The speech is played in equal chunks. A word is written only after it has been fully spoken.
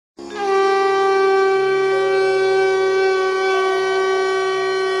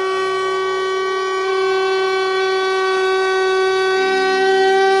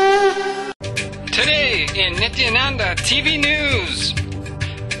TV News.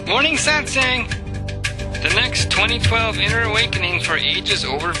 Morning Satsang. The next 2012 Inner Awakening for ages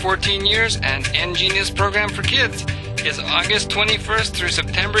over 14 years and eNGenius program for kids is August 21st through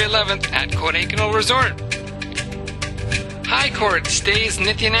September 11th at Kodaikanal Resort. High Court stays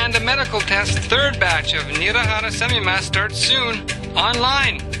Nithyananda medical test. Third batch of Nirahara Samyama starts soon,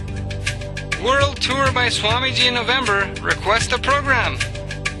 online. World Tour by Swamiji in November. Request a program.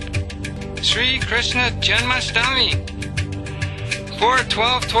 Sri Krishna Janmashtami. For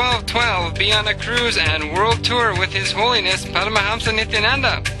 12-12-12, be on a cruise and world tour with His Holiness Paramahamsa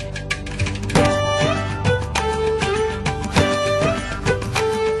Nithyananda.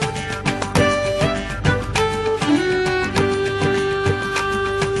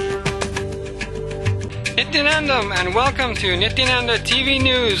 Nithyanandam, and welcome to Nithyananda TV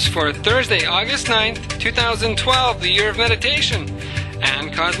News for Thursday, August 9th, 2012, the year of meditation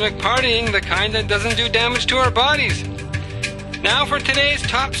and cosmic partying, the kind that doesn't do damage to our bodies. Now for today's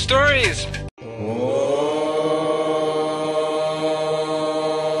top stories.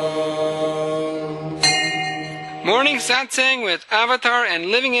 Morning Satsang with Avatar and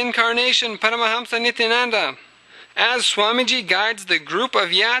Living Incarnation Paramahamsa Nithyananda. As Swamiji guides the group of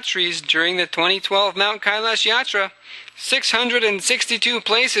yatris during the 2012 Mount Kailash Yatra, 662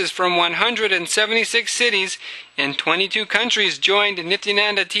 places from 176 cities in 22 countries joined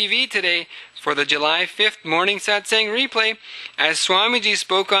Nithyananda TV today for the July 5th morning Satsang replay as Swamiji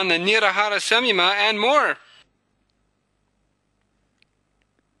spoke on the Nirahara Samyama and more.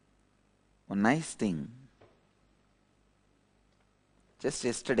 One nice thing. Just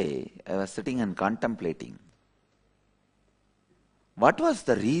yesterday I was sitting and contemplating. What was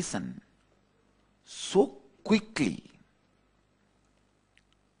the reason so quickly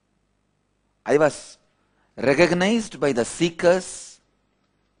I was recognized by the seekers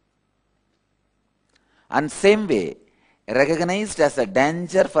and same way recognized as a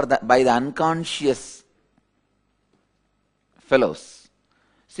danger by the unconscious fellows?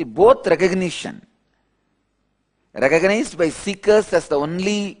 See, both recognition, recognized by seekers as the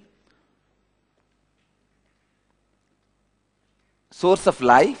only source of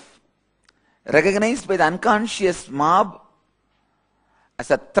life, recognized by the unconscious mob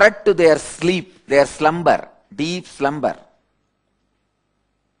as a threat to their sleep, their slumber, deep slumber.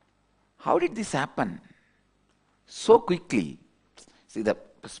 How did this happen so quickly? See, the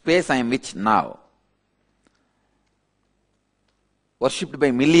space I am which now, worshipped by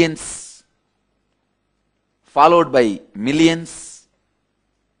millions, followed by millions,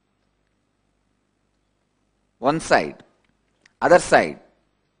 one side. Other side,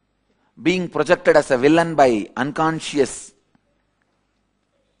 being projected as a villain by unconscious,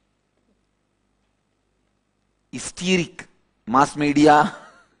 hysteric mass media.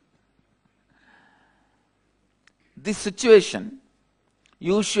 This situation,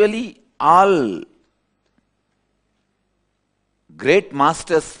 usually all great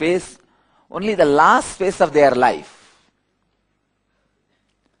masters face only the last phase of their life.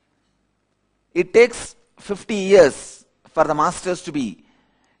 It takes 50 years for the masters to be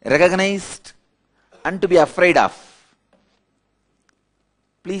recognized and to be afraid of.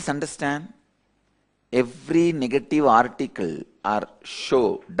 Please understand, every negative article or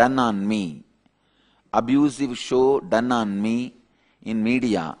show done on me, abusive show done on me in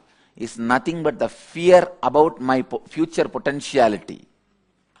media is nothing but the fear about my future potentiality.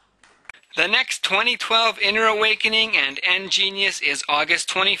 The next 2012 Inner Awakening and eNGenius is August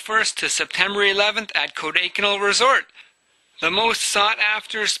 21st to September 11th at Kodaikanal Resort. The most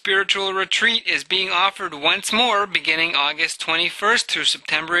sought-after spiritual retreat is being offered once more beginning August 21st through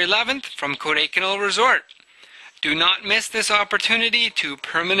September 11th from Kodaikanal Resort. Do not miss this opportunity to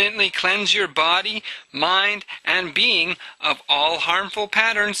permanently cleanse your body, mind, and being of all harmful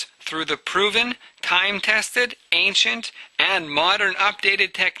patterns through the proven, time-tested, ancient, and modern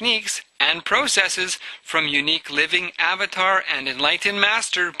updated techniques and processes from unique living avatar and enlightened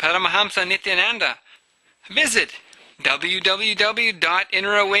master Paramahamsa Nithyananda. Visit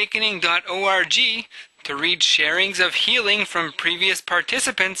www.innerawakening.org to read sharings of healing from previous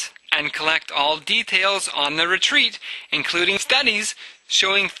participants and collect all details on the retreat, including studies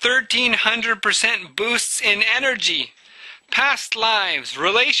showing 1300% boosts in energy, past lives,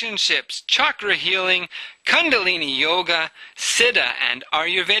 relationships, chakra healing, Kundalini yoga, Siddha and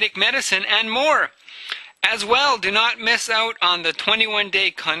Ayurvedic medicine, and more. As well, do not miss out on the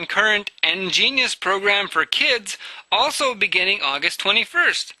 21-day concurrent eNGenius program for kids, also beginning August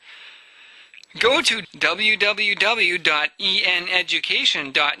 21st. Go to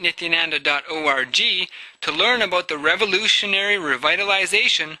www.eneducation.nithyananda.org to learn about the revolutionary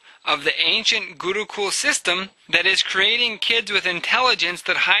revitalization of the ancient Gurukul system that is creating kids with intelligence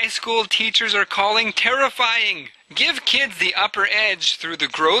that high school teachers are calling terrifying. Give kids the upper edge through the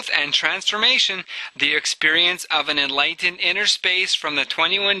growth and transformation, the experience of an enlightened inner space from the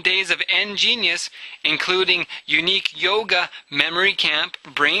 21 days of eNGenius, including unique yoga, memory camp,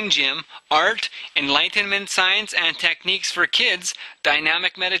 brain gym, art, enlightenment science and techniques for kids,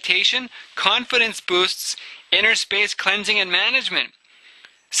 dynamic meditation, confidence boosts, inner space cleansing and management.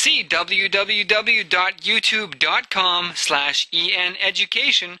 See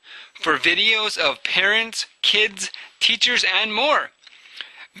www.youtube.com/eneducation for videos of parents, kids, teachers, and more.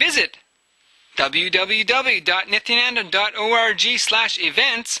 Visit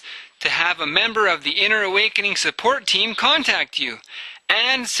www.nithyananda.org/events to have a member of the Inner Awakening support team contact you,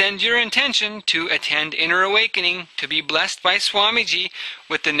 and send your intention to attend Inner Awakening to be blessed by Swamiji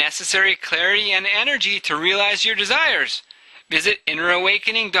with the necessary clarity and energy to realize your desires. Visit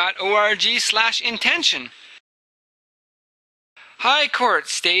innerawakening.org/intention. High Court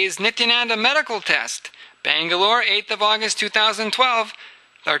stays Nithyananda medical test. Bangalore, 8th of August 2012.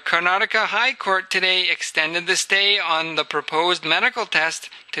 The Karnataka High Court today extended the stay on the proposed medical test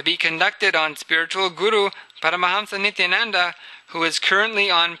to be conducted on spiritual guru Paramahamsa Nithyananda, who is currently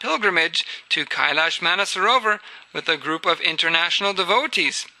on pilgrimage to Kailash Manasarovar with a group of international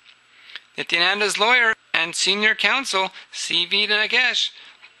devotees. Nithyananda's lawyer and senior counsel, C.V. Nagesh,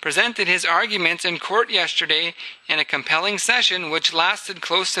 presented his arguments in court yesterday in a compelling session which lasted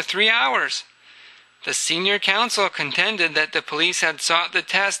close to 3 hours. The senior counsel contended that the police had sought the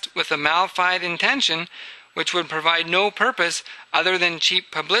test with a malfied intention, which would provide no purpose other than cheap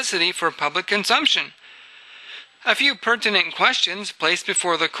publicity for public consumption. A few pertinent questions placed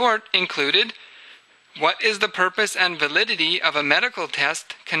before the court included: what is the purpose and validity of a medical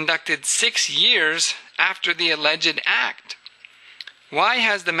test conducted 6 years after the alleged act? Why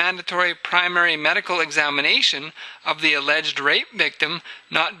has the mandatory primary medical examination of the alleged rape victim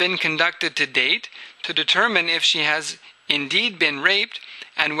not been conducted to date to determine if she has indeed been raped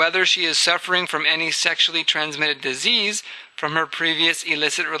and whether she is suffering from any sexually transmitted disease from her previous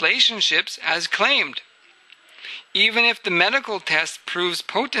illicit relationships as claimed? Even if the medical test proves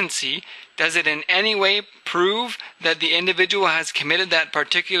potency, does it in any way prove that the individual has committed that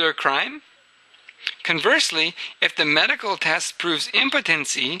particular crime? Conversely, if the medical test proves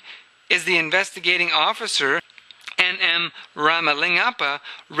impotency, is the investigating officer, N.M. Ramalingappa,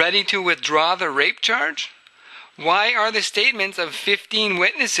 ready to withdraw the rape charge? Why are the statements of 15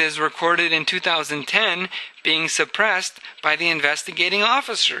 witnesses recorded in 2010 being suppressed by the investigating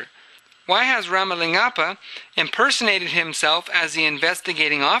officer? Why has Ramalingappa impersonated himself as the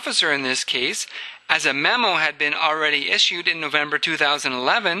investigating officer in this case, as a memo had been already issued in November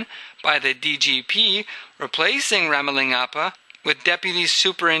 2011 by the DGP replacing Ramalingappa with Deputy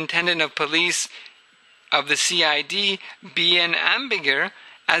Superintendent of Police of the CID, B.N. Ambigar,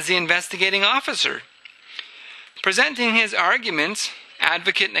 as the investigating officer? Presenting his arguments,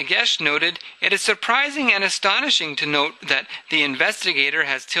 Advocate Nagesh noted, it is surprising and astonishing to note that the investigator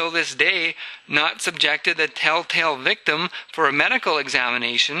has till this day not subjected the telltale victim for a medical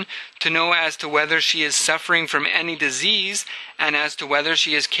examination to know as to whether she is suffering from any disease and as to whether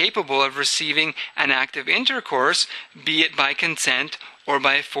she is capable of receiving an active intercourse, be it by consent or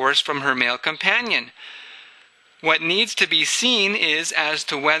by force from her male companion. What needs to be seen is as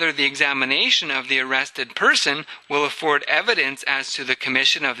to whether the examination of the arrested person will afford evidence as to the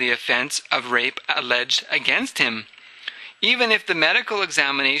commission of the offense of rape alleged against him. Even if the medical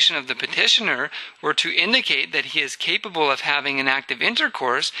examination of the petitioner were to indicate that he is capable of having an active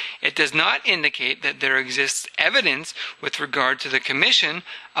intercourse, it does not indicate that there exists evidence with regard to the commission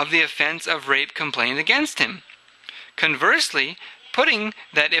of the offense of rape complained against him. Conversely, putting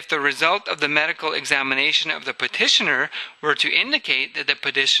that if the result of the medical examination of the petitioner were to indicate that the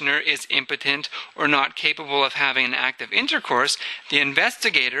petitioner is impotent or not capable of having an active intercourse, the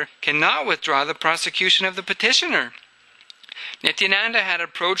investigator cannot withdraw the prosecution of the petitioner. Nithyananda had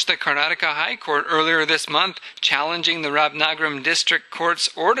approached the Karnataka High Court earlier this month challenging the Rabnagaram District Court's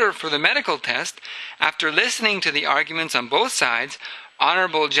order for the medical test. After listening to the arguments on both sides,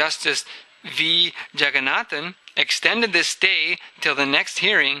 Honorable Justice V. Jagannathan extended this stay till the next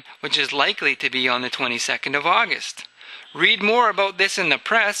hearing, which is likely to be on the 22nd of August. Read more about this in the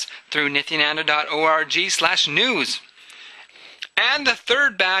press through nithyananda.org/news. And the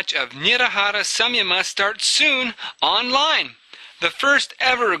third batch of Nirahara Samyama starts soon online. The first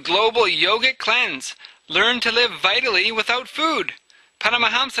ever global yogic cleanse. Learn to live vitally without food.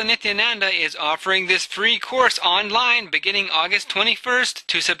 Paramahamsa Nithyananda is offering this free course online beginning August 21st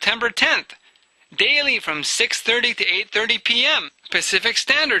to September 10th. daily from 6:30 to 8:30 p.m. Pacific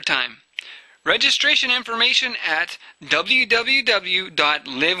Standard Time. Registration information at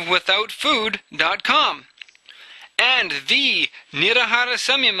www.livewithoutfood.com. And the Nirahara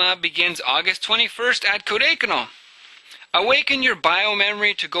Samyama begins August 21st at Kodaikanal. Awaken your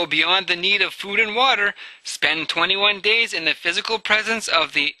biomemory to go beyond the need of food and water. Spend 21 days in the physical presence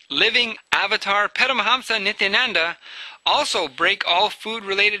of the living avatar Paramahamsa Nithyananda. Also break all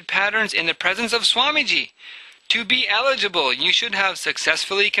food-related patterns in the presence of Swamiji. To be eligible, you should have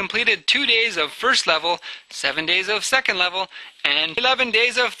successfully completed 2 days of first level, 7 days of second level, and 11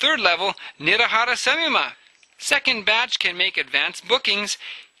 days of third level Nirahara Samyama. Second batch can make advance bookings.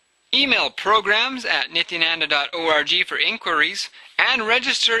 Email programs@nithyananda.org for inquiries and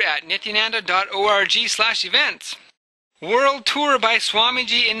register at nithyananda.org/events. World Tour by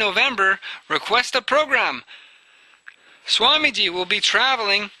Swamiji in November. Request a program. Swamiji will be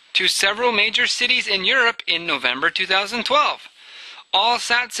traveling to several major cities in Europe in November 2012. All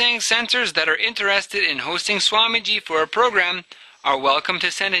Satsang centers that are interested in hosting Swamiji for a program are welcome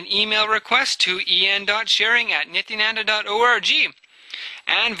to send an email request to en.sharing@nithyananda.org.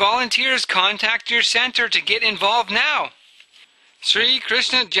 And volunteers, contact your center to get involved now. Sri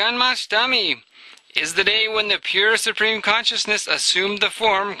Krishna Janmashtami is the day when the pure Supreme Consciousness assumed the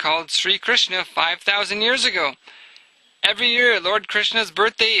form called Sri Krishna 5,000 years ago. Every year, Lord Krishna's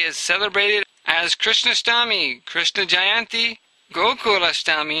birthday is celebrated as Krishnashtami, Krishna Jayanti,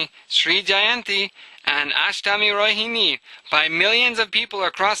 Gokulashtami, Sri Jayanti, and Ashtami Rohini by millions of people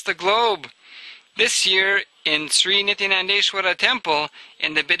across the globe. This year, in Sri Nityanandeshwara Temple,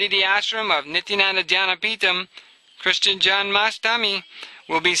 in the Bididi Ashram of Nityananda Jnanapitam, Krishna Janmashtami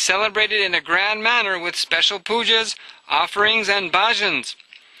will be celebrated in a grand manner with special pujas, offerings, and bhajans.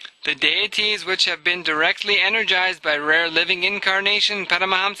 The deities which have been directly energized by rare living incarnation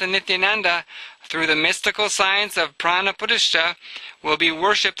Paramahamsa Nithyananda through the mystical science of Prana Pratishtha will be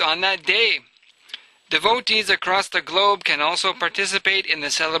worshipped on that day. Devotees across the globe can also participate in the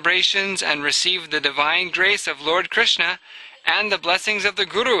celebrations and receive the divine grace of Lord Krishna and the blessings of the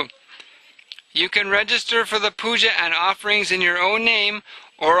Guru. You can register for the puja and offerings in your own name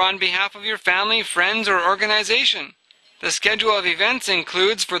or on behalf of your family, friends, or organization. The schedule of events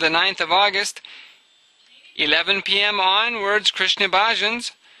includes for the 9th of August, 11 p.m. onwards Krishna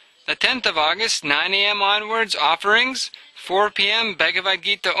Bhajans, the 10th of August, 9 a.m. onwards offerings, 4 p.m. Bhagavad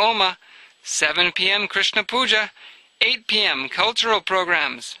Gita Oma, 7 p.m. Krishna Puja, 8 p.m. cultural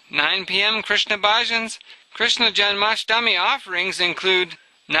programs, 9 p.m. Krishna Bhajans. Krishna Janmashtami offerings include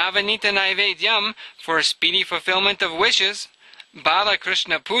Navanita Naivedyam for speedy fulfillment of wishes, Bala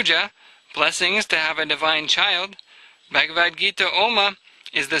Krishna Puja, blessings to have a divine child. Bhagavad Gita Oma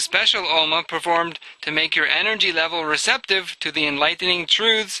is the special Oma performed to make your energy level receptive to the enlightening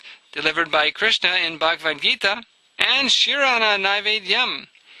truths delivered by Krishna in Bhagavad Gita. And Shirana Naivedyam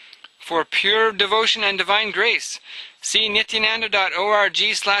for pure devotion and divine grace. See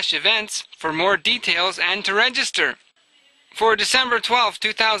nithyananda.org/events for more details and to register. For December 12,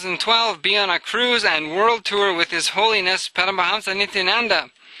 2012, be on a cruise and world tour with His Holiness Paramahamsa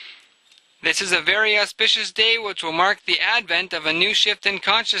Nithyananda. This is a very auspicious day which will mark the advent of a new shift in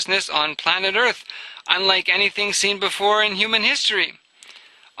consciousness on planet Earth, unlike anything seen before in human history.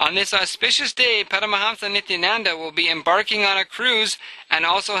 On this auspicious day, Paramahamsa Nithyananda will be embarking on a cruise and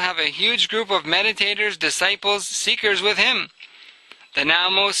also have a huge group of meditators, disciples, seekers with him. The now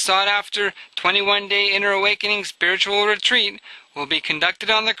most sought-after 21-day Inner Awakening Spiritual Retreat will be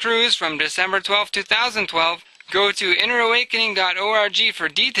conducted on the cruise from December 12, 2012. Go to innerawakening.org for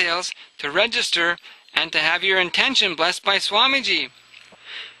details, to register, and to have your intention blessed by Swamiji.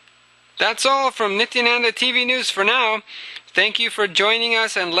 That's all from Nithyananda TV News for now. Thank you for joining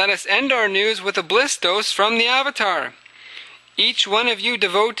us, and let us end our news with a bliss dose from the Avatar. Each one of you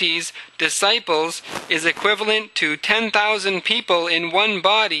devotees, disciples, is equivalent to 10,000 people in one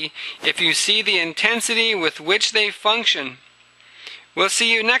body if you see the intensity with which they function. We'll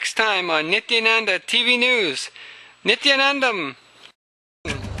see you next time on Nithyananda TV News. Nithyanandam!